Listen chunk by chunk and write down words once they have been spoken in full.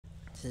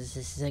This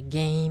is a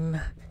game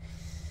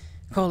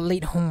called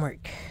Late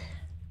Homework.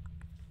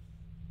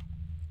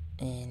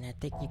 And I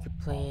think you could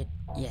play it,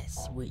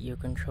 yes, with your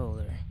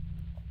controller.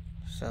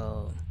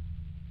 So,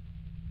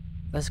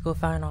 let's go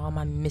find all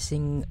my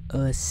missing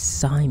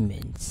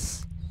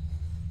assignments.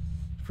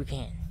 If we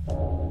can.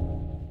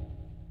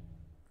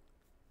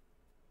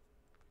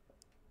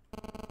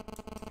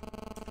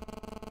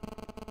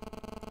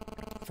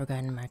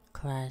 Forgotten my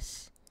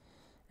class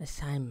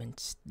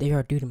assignments. They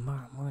are due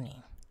tomorrow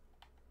morning.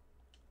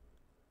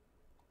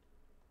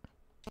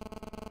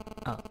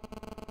 Oh.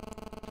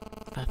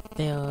 If I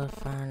fail,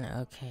 fine.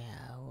 Okay,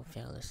 I will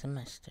fail the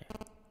semester.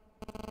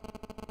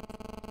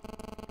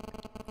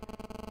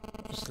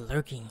 It's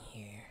lurking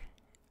here.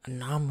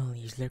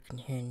 Anomalies lurking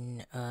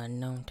here,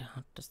 known to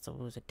haunt the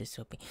souls of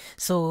disobedient.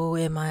 So,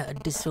 am I a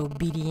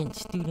disobedient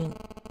student?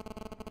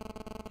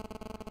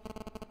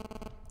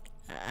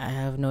 I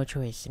have no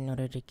choice. In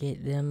order to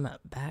get them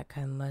back,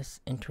 I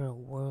must enter a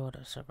world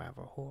of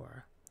survival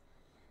horror.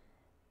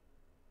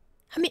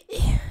 I mean,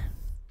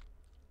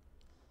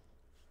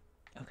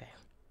 okay.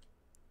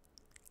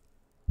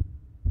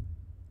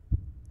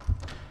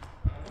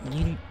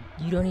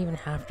 You don't even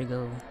have to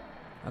go,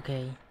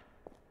 okay?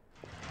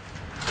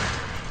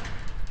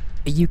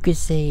 You could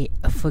say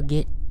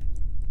forget.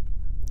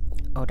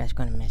 Oh, that's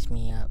gonna mess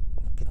me up.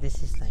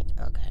 This is like,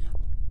 okay.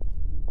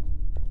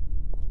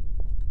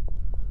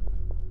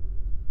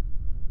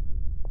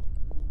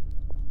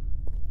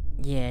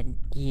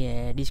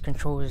 Yeah, these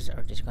controls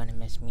are just gonna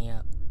mess me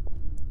up.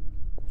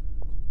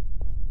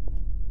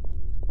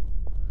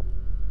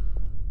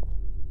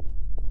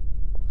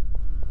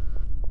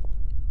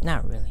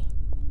 Not really.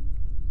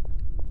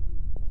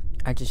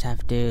 I just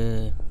have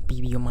to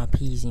be on my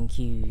P's and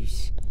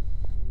Q's.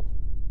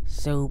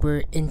 So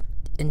we're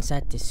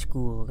inside the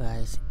school,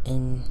 guys,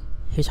 and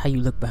here's how you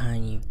look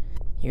behind you.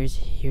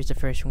 Here's the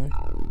first one.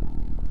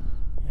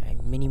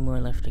 Alright, many more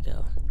left to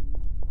go.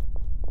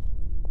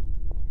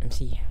 Let's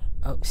see.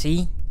 Oh,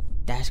 see?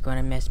 That's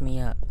gonna mess me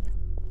up.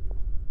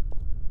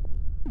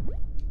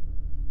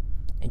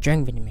 A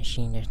drink vending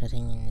machine, there's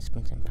nothing in the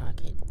Spencer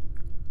pocket.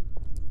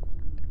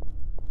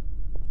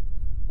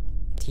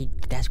 See,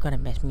 that's gonna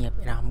mess me up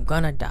and I'm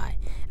gonna die.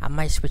 I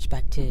might switch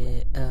back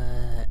to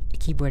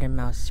keyboard and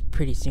mouse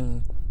pretty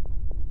soon.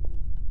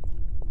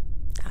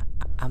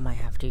 I might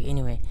have to.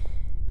 Anyway,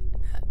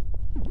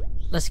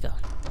 let's go.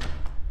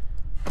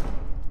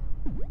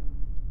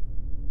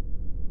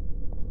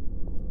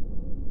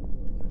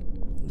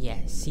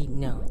 Yeah, see,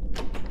 no.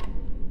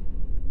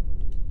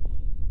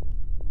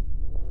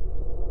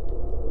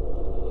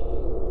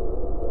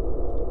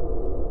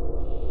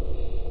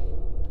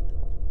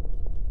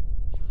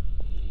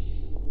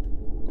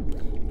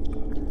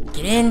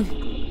 Get in!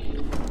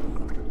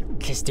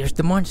 Cause there's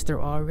the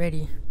monster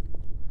already.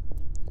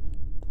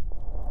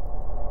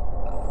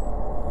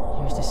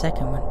 Here's the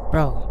second one.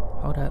 Bro,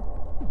 hold up.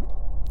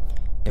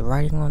 The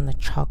writing on the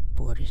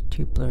chalkboard is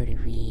too blurry to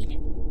read.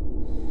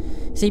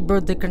 See,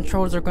 bro, the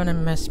controls are gonna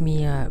mess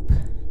me up.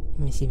 Let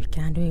me see,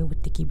 can I do it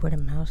with the keyboard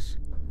and mouse?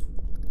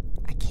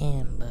 I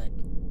can, but...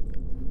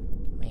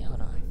 Wait,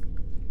 hold on.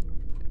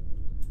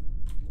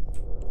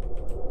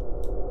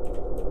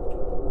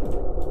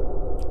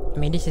 I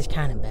mean, this is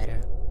kind of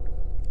better.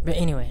 But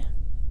anyway.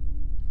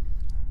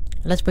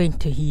 Let's wait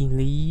until he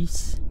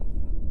leaves.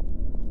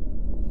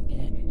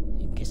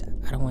 Because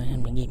I don't want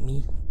him to get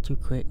me too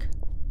quick.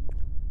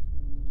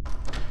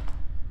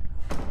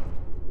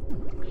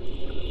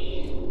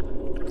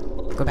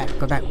 Go back,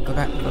 go back, go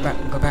back, go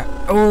back, go back.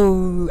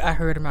 Oh, I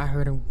heard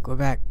him, go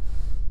back.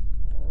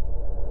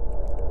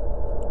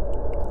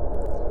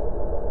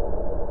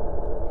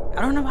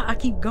 I don't know why I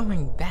keep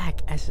going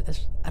back as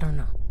I don't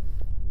know.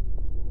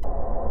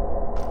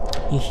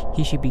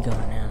 He should be going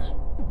now.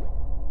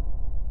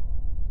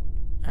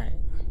 Alright.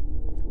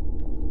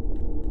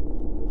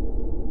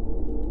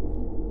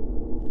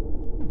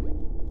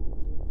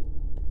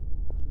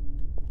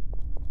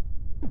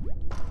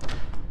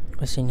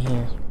 What's in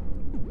here?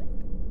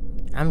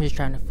 I'm just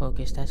trying to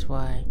focus, that's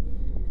why.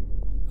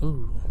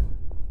 Ooh.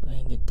 Go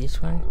ahead and get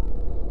this one.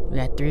 We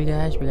got 3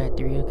 guys, we got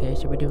 3, okay,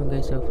 so we're doing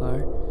good so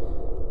far.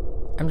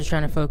 I'm just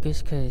trying to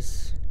focus,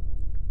 cause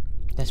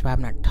that's why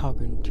I'm not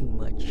talking too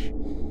much.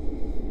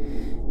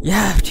 You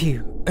have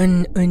to,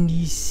 in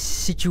these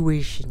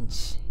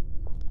situations.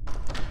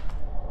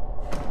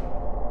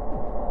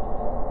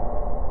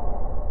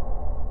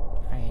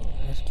 Alright,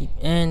 let's keep,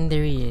 and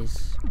there he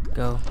is.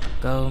 Go.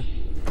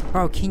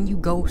 Bro, can you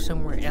go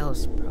somewhere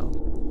else, bro?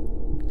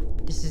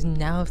 This is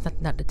now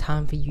not the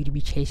time for you to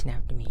be chasing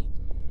after me.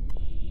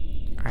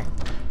 Alright,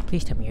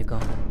 please tell me you're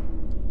going.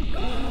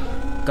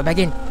 Go back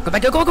in. Go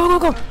back. Go. Oh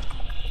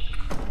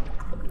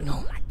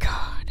my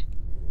god.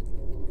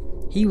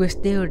 He was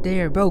still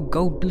there, bro.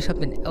 Go do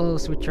something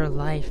else with your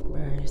life,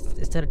 bro.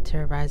 Instead of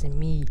terrorizing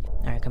me.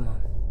 Alright, come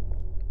on.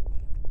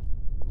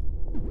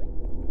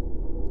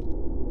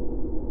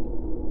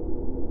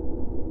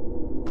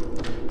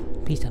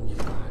 Please tell me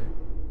he's gone.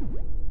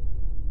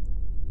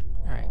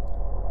 Alright.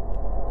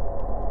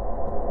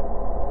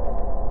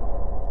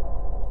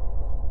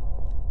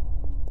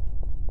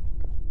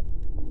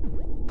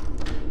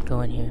 go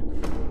in here.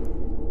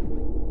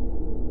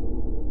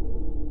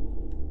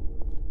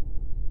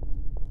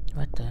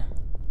 What the?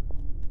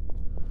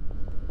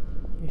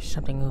 There's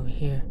something over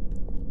here.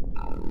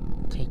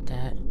 Take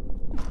that.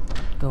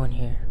 Go in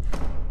here.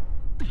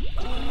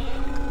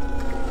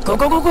 Go,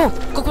 go, go, go!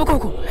 Go, go, go,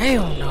 go!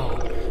 Hell no!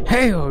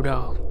 Hell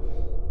no!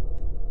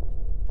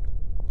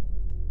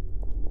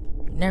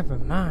 Never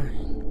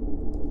mind.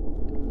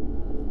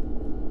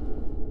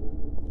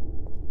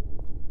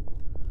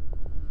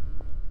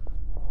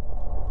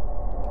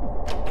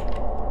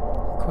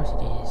 Of course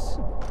it is.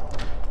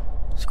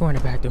 Let's go in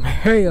the bathroom.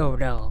 Hell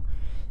no!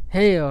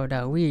 Hell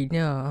no! We ain't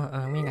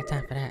got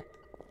time for that.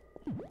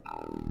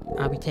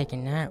 I'll be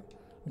taking that.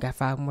 We got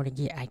 5 more to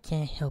get. I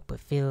can't help but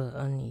feel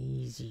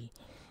uneasy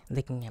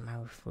looking at my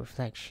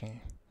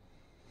reflection.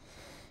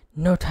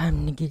 No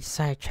time to get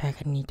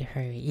sidetracked. I need to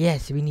hurry.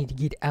 Yes, we need to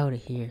get out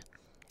of here.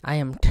 I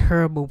am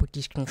terrible with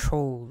these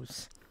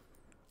controls.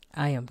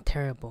 I am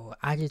terrible.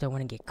 I just don't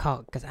want to get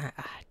caught because I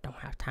don't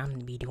have time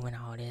to be doing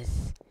all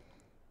this.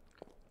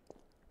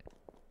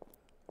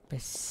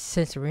 But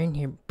since we're in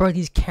here, bro,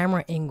 these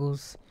camera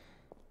angles.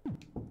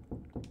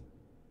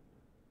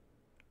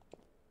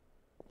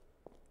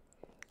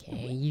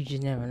 Okay, you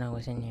just never know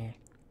what's in here.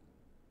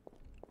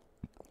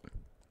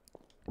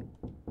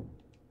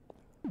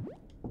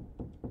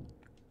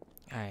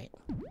 Alright.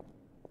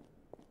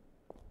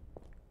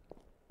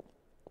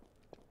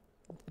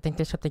 I think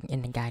there's something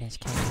in the guidance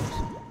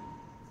cameras.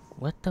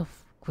 What the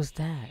f was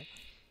that?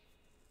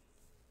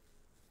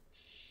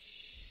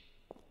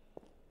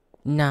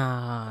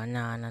 Nah.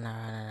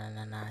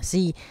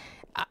 See,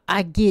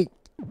 I get,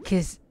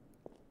 cause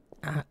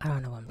I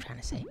don't know what I'm trying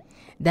to say.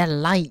 That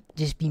light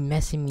just be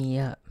messing me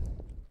up.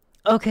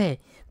 Okay,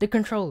 the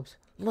controls.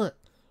 Look,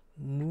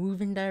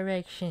 moving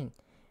direction.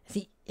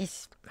 See,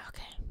 it's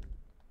okay,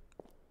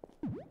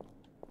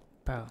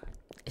 bro.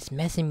 It's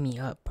messing me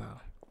up, bro.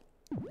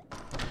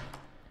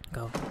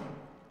 Go.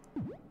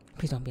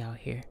 Please don't be out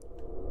here.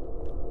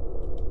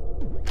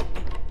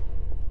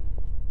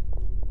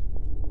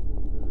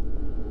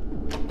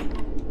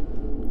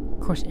 Of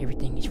course,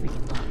 everything is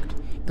freaking locked.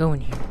 Go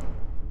in here.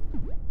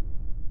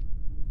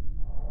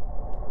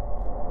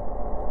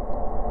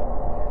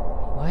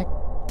 What?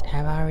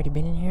 Have I already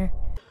been in here?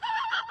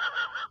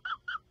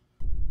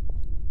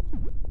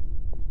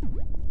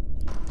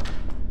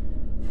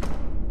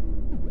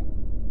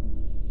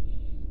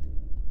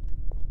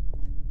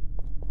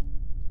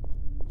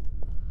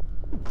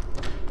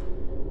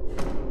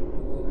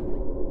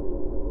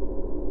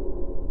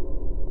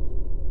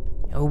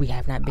 Oh, we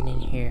have not been in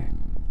here.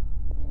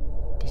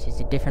 This is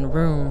a different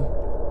room.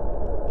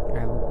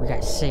 Alright, we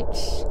got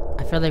 6.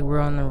 I feel like we're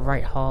on the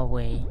right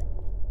hallway.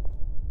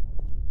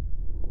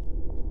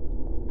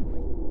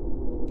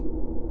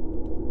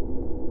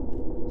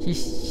 She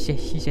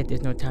said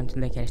there's no time to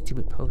look at a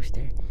stupid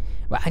poster.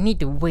 But I need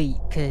to wait,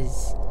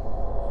 because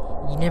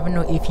you never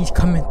know if he's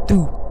coming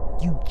through.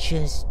 You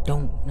just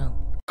don't know.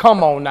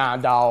 Come on now,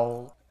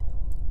 dawg.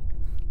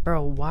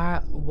 Bro,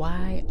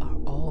 why are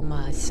all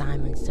my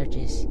assignments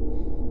searches?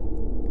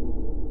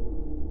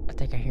 I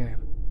think I hear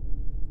him.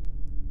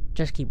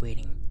 Just keep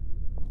waiting.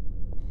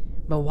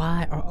 But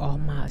why are all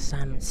my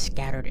assignments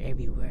scattered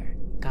everywhere?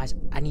 Guys,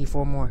 I need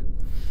 4 more.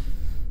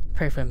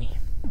 Pray for me.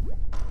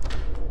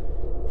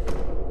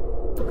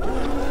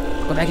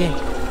 Go back in.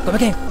 Go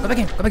back in. Go back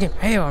in. Go back in.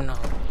 Hell no.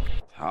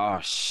 Oh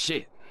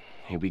shit.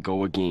 Here we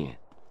go again.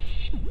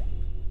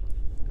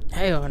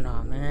 Hell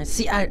no, man.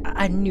 See,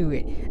 I knew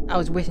it. I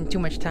was wasting too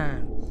much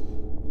time.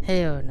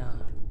 Hell no.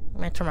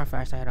 Man, turn my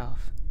flashlight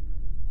off.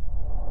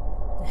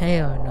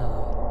 Hell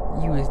no.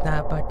 You is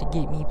not about to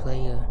get me,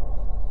 player.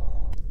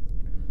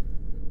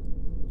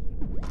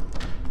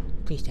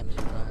 Please tell me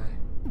you're gone.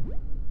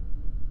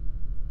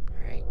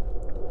 Alright.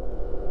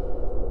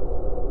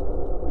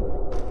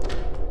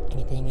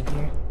 Anything in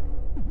here?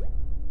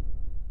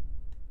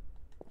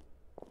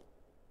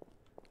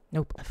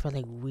 Nope, I feel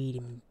like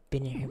we'd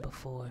been in here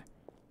before.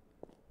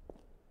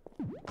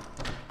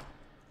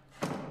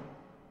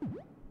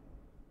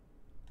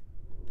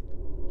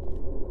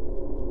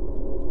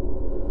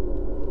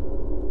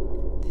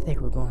 I think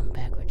we're going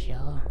backwards,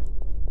 y'all.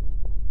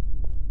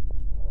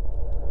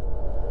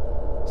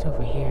 It's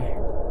over here.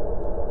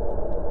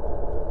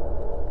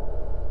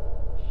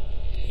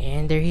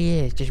 And there he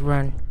is. Just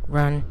run,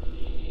 run.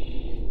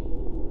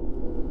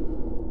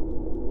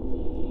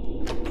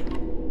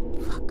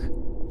 Fuck.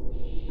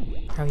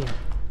 Hurry up.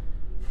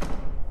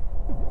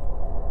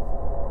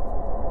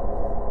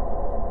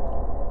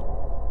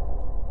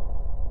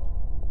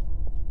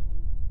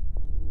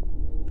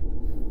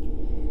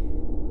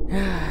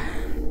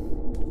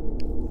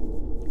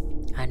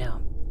 I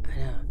know.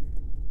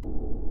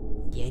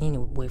 Yeah, I need to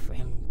wait for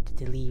him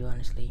to leave,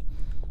 honestly.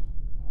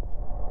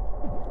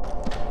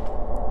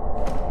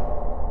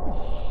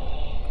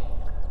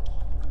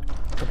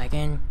 Go back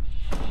in.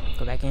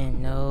 Go back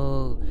in.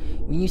 No.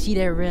 When you see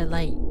that red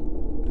light.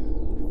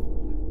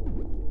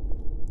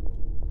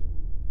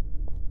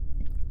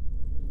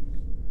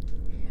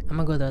 I'm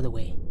gonna go the other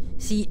way.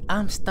 See,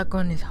 I'm stuck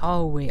on this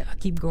hallway. I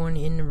keep going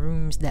in the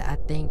rooms that I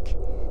think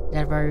that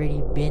I've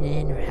already been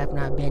in or have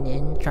not been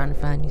in, trying to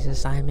find these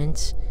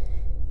assignments.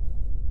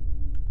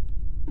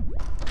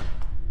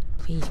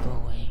 Please go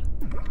away.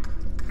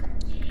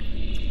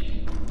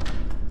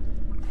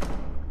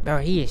 Bro,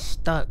 he is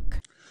stuck.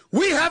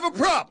 We have a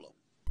problem!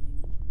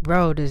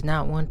 Bro does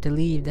not want to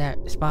leave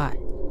that spot.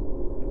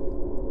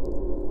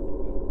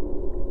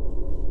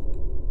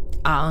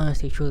 I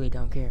honestly, truly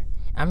don't care.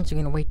 I'm just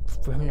gonna wait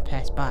for him to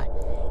pass by.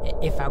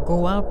 If I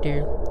go out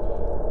there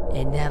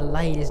and that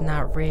light is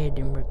not red,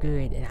 then we're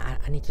good. And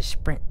I need to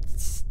sprint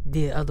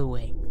the other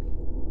way.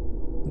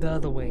 The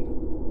other way.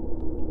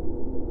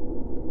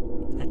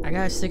 I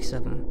got 6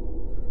 of them.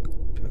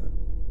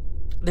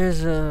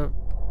 There's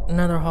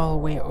another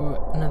hallway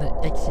or another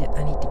exit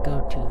I need to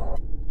go to.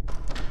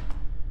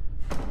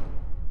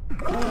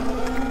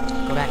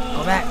 Go back,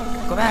 go back,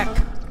 go back.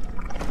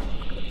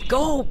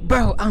 Go,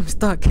 bro, I'm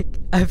stuck.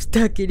 I'm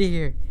stuck in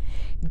here.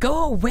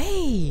 Go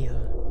away.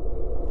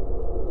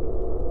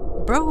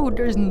 Bro,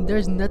 there's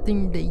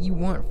nothing that you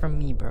want from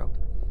me, bro.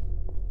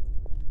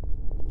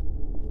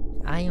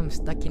 I am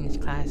stuck in this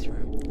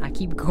classroom. I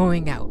keep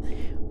going out.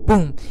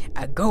 Boom,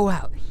 I go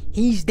out.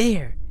 He's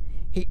there.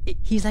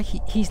 He's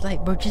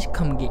like, bro, just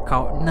come get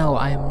caught. No,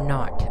 I am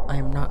not. I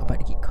am not about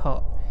to get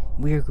caught.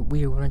 We're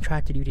gonna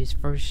try to do this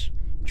first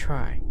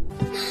try.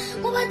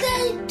 Oh my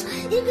god!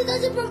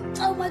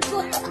 Oh my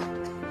god!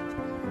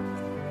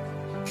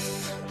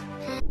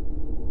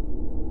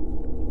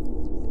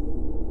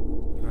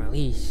 Or at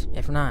least,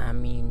 if not, I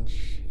mean,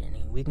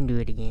 we can do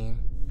it again.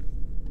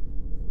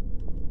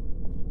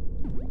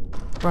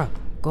 Bro,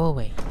 go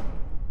away.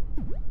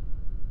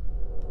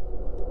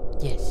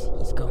 Yes,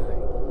 he's gone.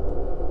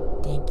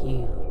 Thank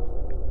you.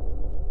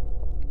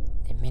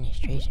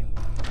 Administration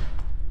room.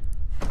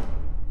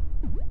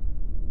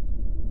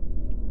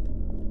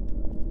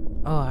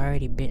 Oh, I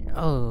already been.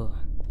 Oh.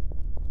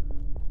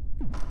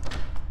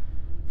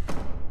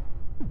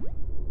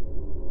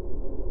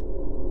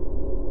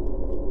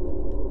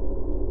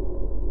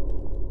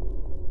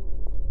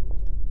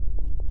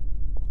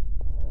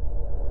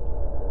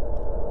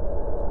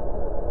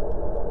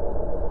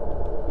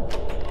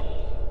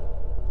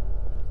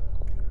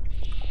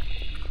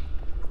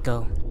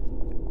 Go.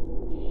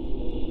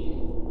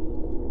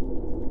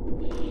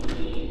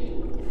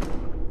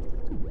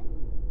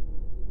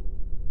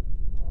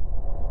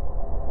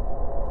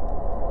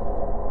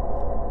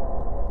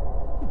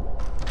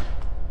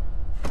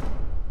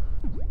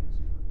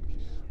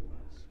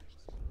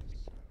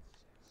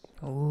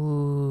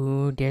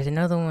 Ooh, there's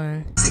another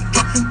one.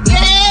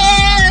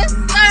 Yes,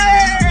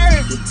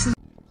 sir!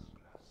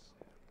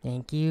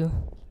 Thank you.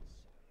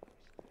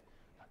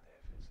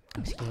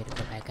 I'm scared to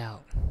go back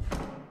out.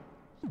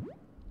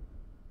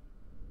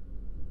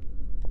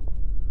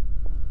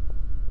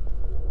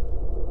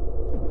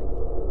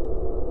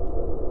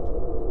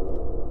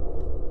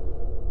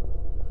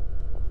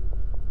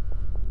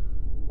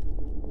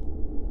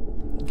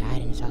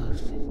 Guidance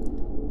house.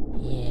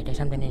 Yeah, there's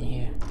something in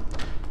here.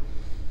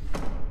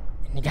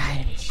 In the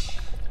guidance.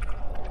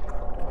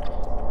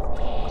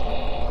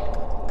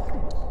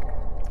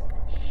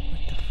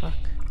 What the fuck?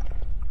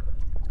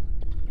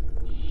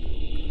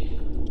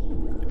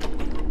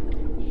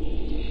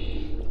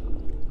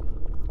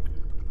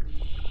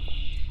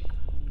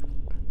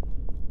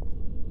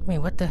 Wait,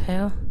 what the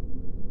hell?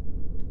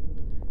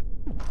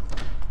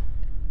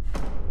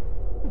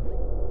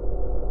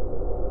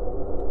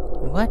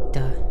 What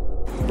the?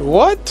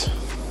 What?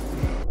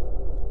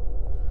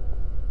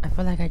 I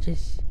feel like I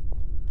just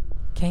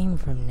came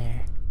from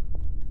there.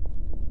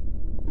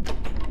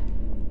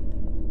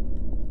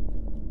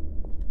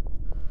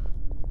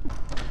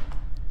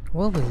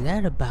 What was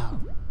that about?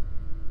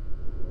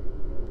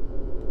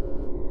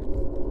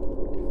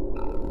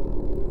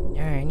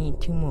 Alright, I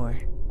need 2 more.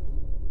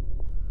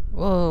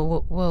 Whoa,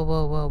 whoa, whoa,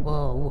 whoa, whoa,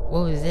 whoa.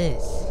 What was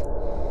this?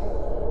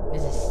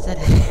 There's a set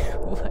of...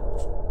 What?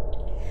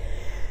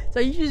 So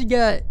you just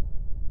got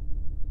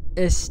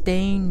a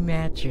stained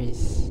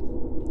mattress.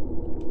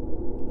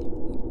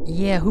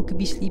 Yeah, who could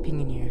be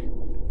sleeping in here?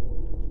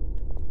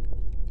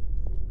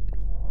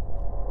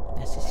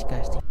 That's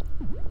disgusting.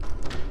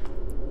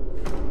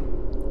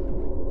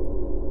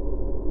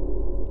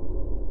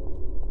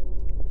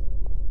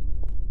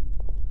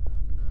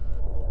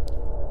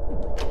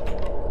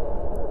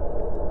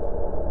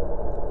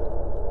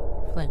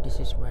 I feel like this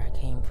is where I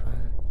came from.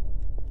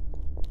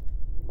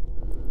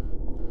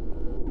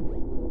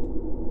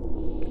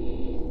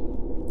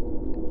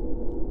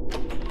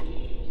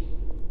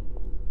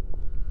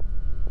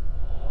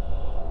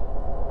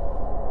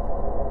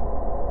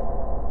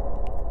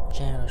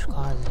 Janitor's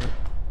closet.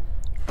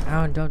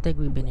 I don't think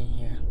we've been in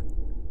here.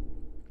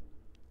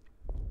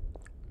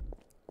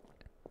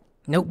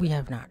 Nope, we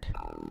have not.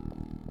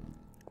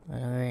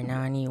 Alright, now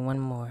I need 1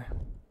 more.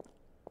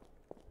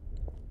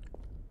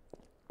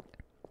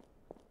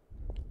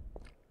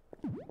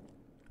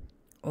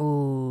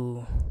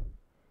 Ooh.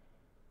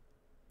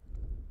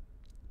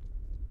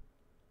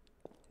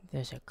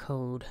 There's a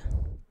code.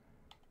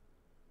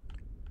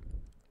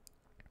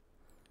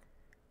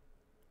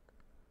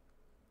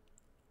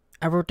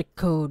 I wrote the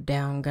code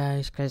down,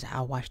 guys, because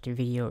I watched the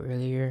video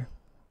earlier.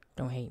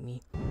 Don't hate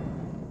me.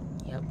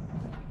 Yep.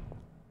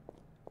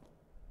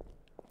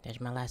 That's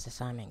my last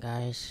assignment,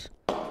 guys.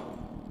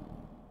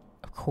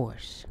 Of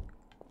course.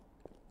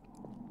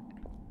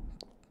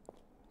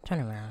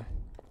 Turn around.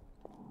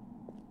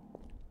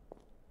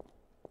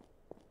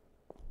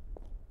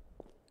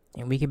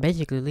 And we can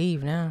basically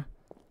leave now.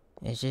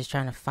 It's just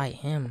trying to fight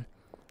him.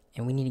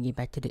 And we need to get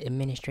back to the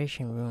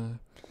administration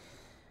room.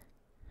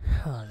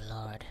 Oh,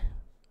 Lord.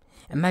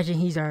 Imagine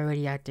he's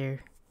already out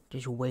there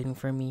just waiting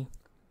for me.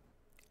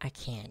 I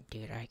can't,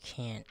 dude. I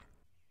can't.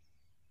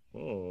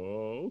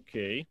 Oh,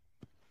 okay.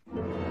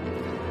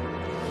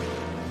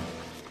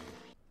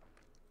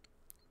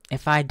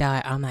 If I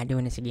die, I'm not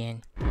doing this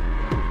again.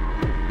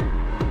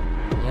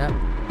 Yep.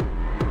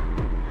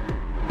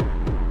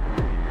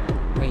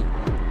 Wait.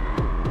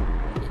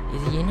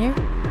 Is he in here?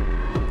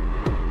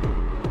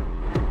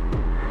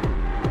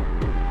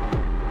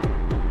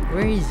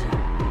 Where is he?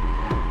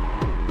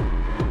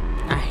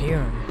 I hear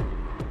him.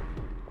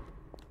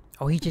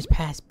 Oh, he just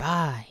passed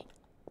by.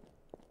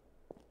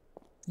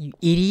 You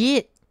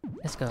idiot.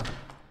 Let's go.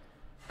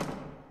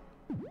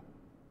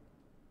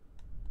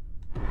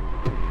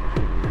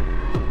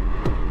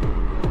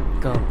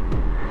 Go.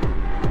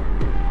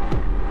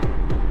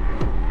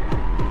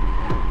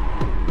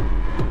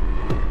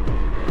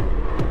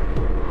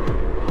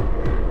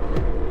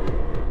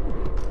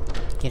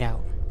 Get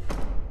out.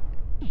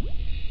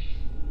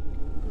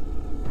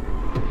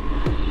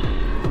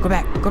 Go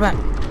back. Go back.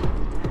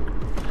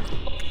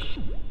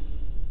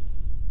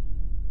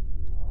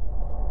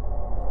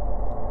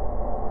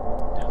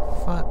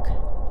 Fuck.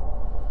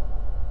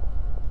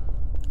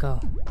 Go.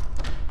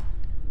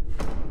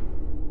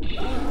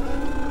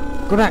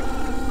 Go back.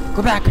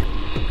 Go back.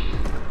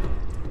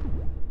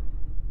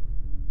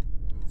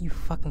 You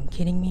fucking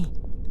kidding me?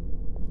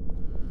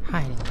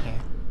 Hide in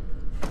here.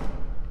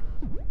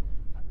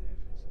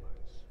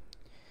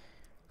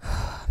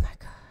 Oh my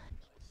god.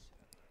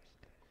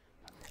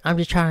 I'm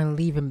just trying to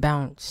leave and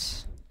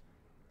bounce.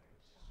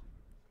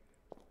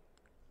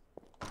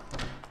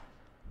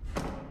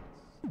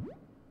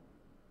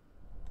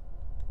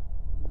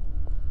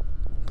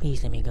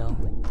 Please let me go.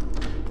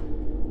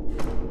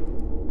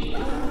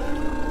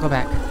 Go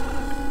back.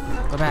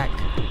 Go back.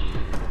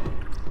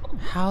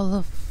 How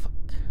the fuck?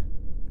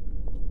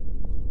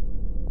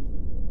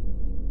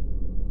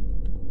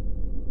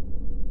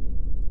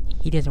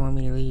 He doesn't want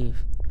me to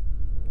leave.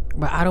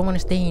 But I don't want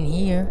to stay in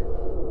here.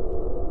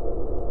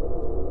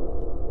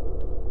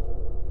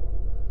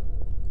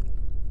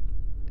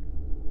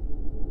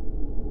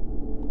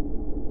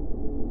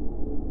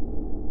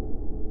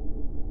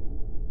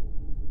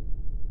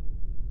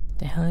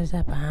 The hell is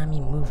that behind me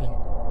moving?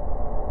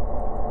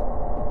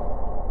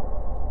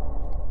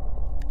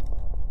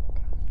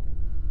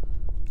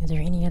 Is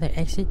there any other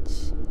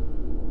exits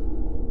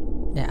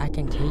that I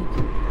can take?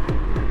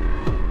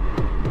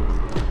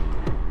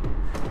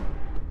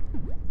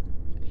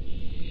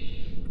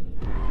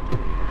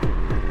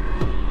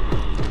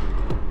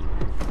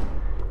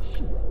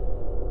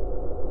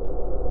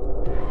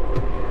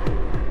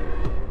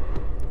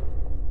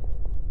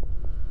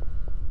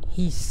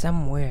 He's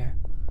somewhere.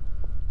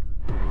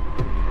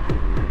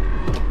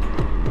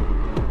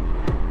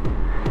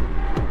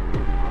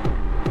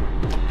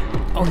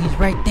 Oh, he's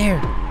right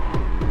there.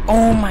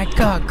 Oh my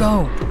god,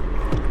 go.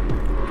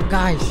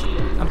 Guys,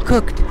 I'm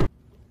cooked.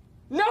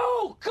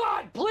 No!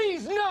 God,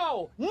 please,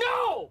 no!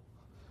 No!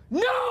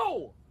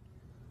 No!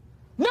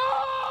 No!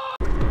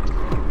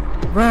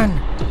 Run.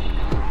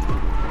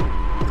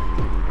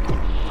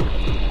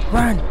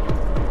 Run.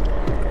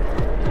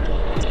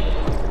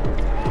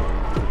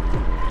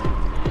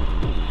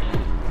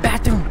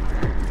 Bathroom.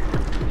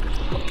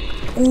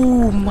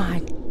 Oh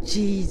my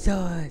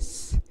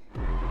Jesus.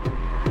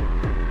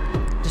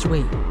 Just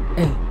wait.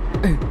 Hey.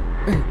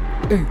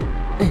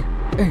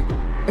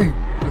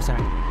 I'm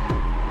sorry.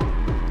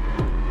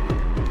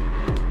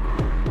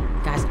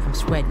 Guys, I'm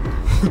sweating.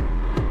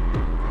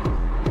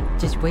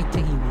 Just wait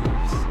till he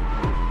leaves.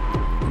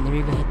 And then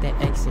we're gonna hit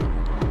that exit.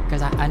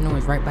 Because I know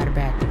it's right by the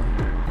bathroom.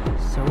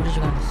 So we're just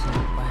gonna see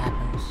what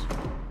happens.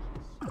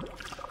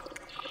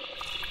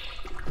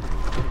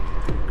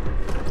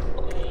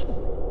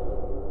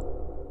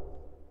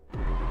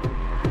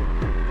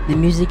 The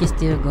music is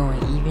still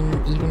going,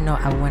 even though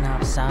I went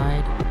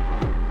outside.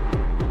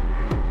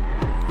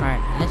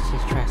 Alright, let's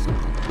just try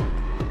something.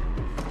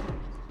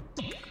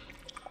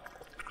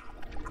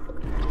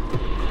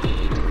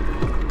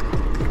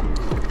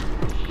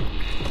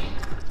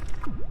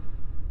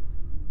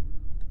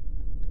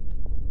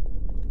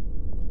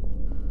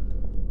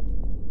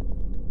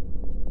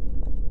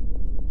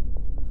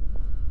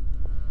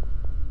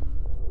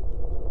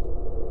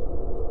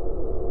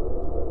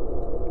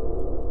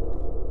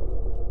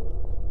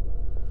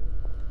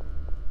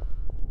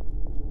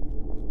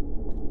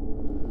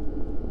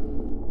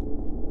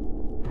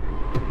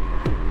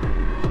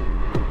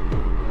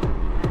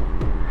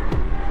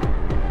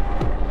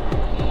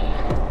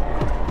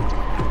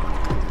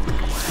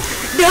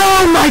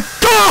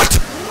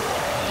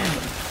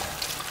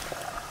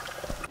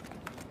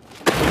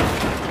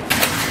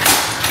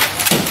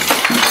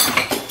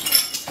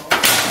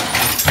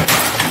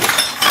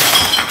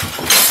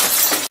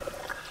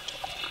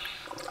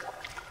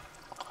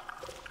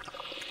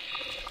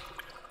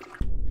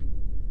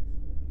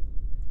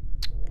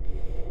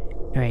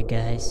 Alright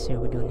guys, so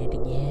we're doing it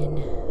again.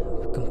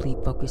 Complete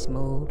focus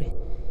mode.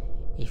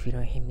 If you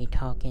don't hear me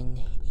talking,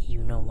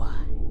 you know why.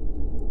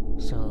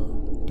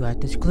 So,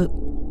 throughout this clip,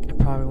 I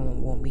probably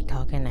won't be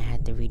talking. I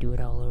had to redo it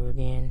all over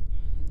again.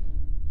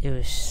 It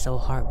was so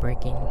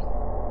heartbreaking.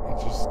 I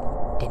just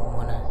didn't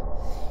wanna.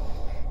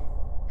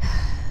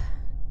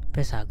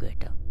 But it's all good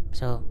though.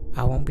 So,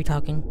 I won't be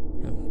talking.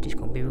 I'm just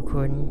gonna be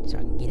recording so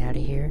I can get out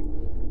of here.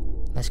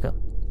 Let's go.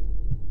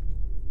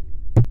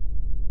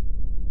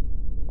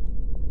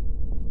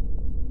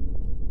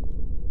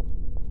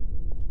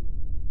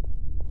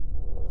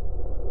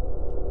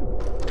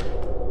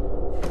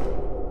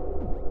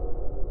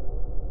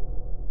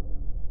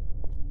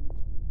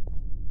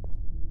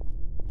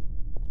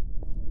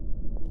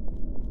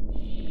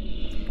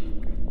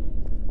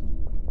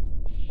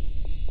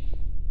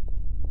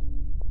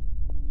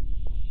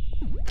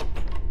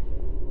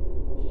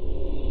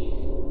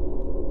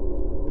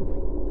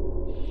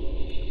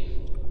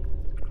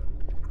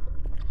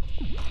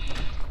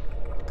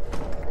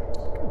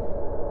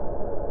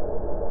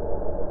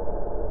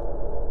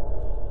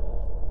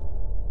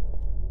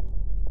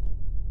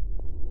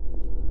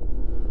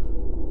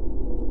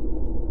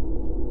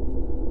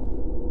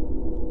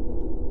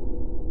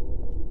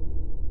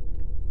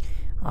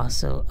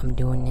 Also, I'm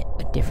doing it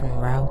a different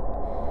route.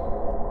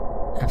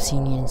 I've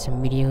seen it in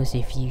some videos.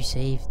 If you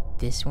save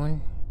this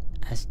one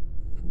as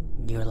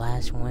your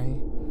last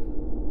one,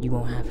 you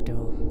won't have to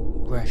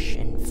rush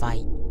and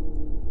fight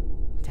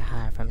to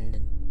hide from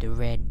the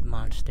red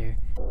monster.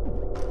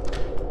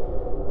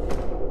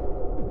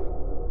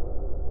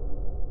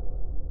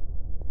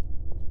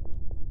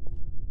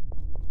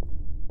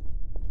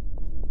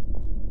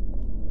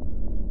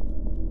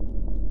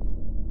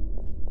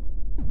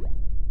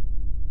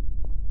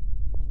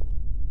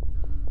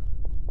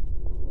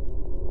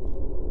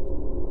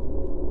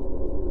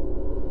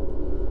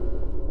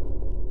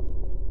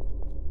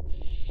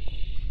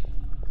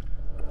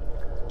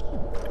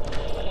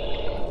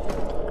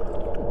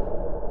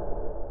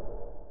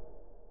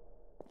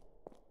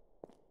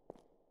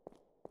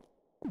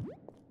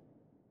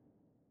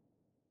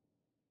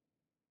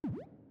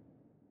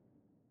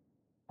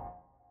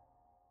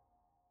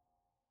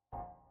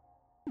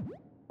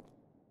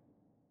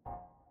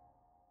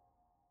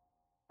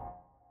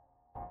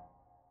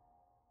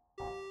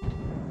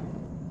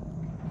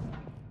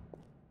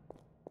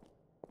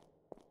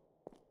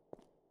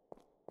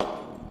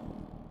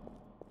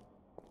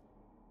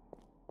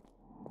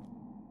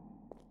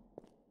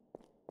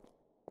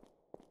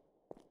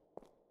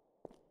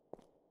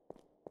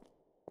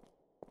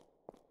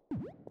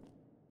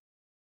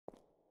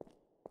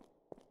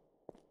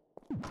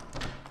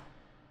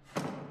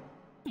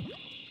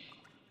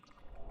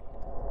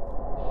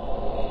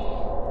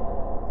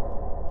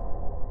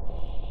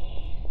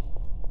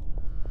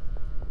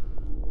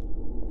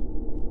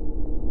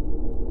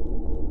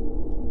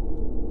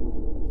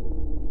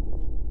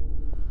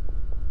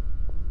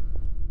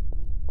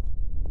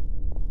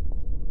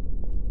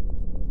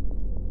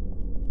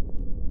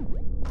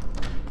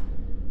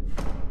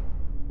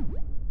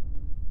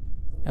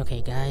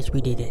 Okay guys,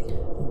 we did it.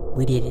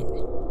 We did it.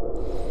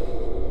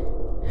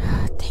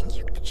 Thank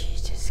you,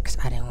 Jesus, because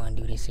I didn't want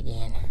to do this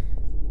again.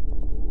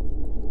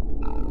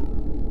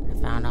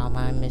 I found all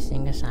my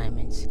missing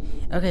assignments.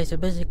 Okay, so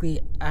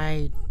basically,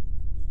 I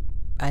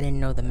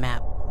didn't know the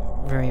map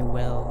very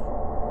well.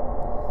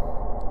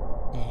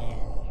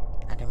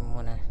 And I didn't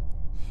want to...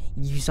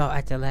 You saw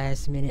at the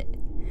last minute,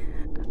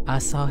 I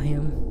saw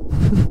him.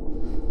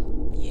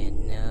 Yeah,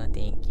 no,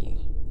 thank you.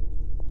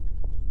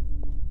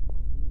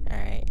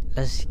 Alright,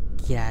 let's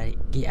get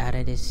out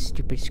of this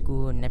stupid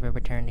school and never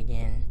return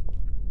again.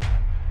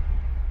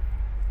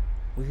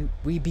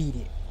 We beat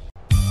it.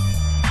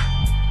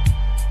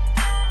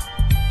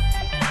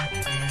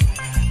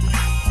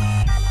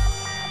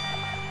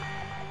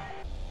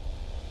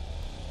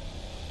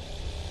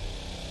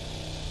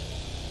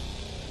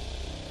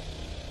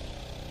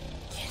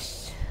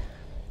 Yes.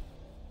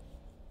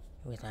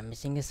 With my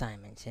missing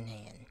assignments in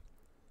hand,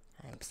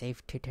 I'm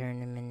safe to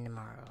turn them in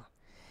tomorrow.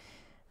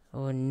 I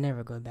will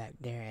never go back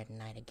there at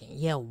night again.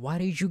 Yeah, why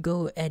did you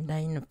go at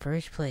night in the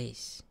first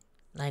place?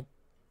 Like,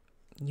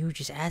 you were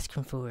just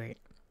asking for it.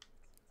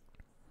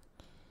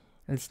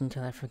 At least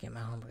until I forget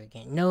my homework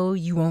again. No,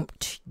 you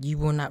won't. You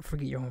will not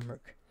forget your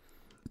homework.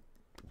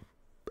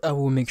 I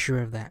will make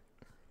sure of that.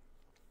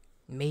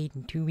 Made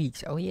in 2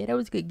 weeks. Oh yeah, that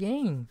was a good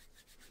game.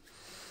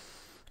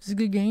 It's a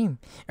good game.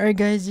 Alright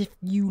guys, if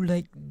you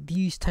like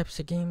these types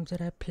of games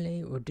that I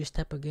play, or this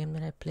type of game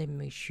that I play,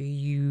 make sure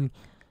you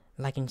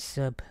like and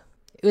sub.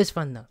 It was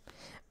fun though.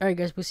 Alright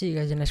guys, we'll see you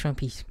guys in the next one.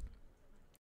 Peace.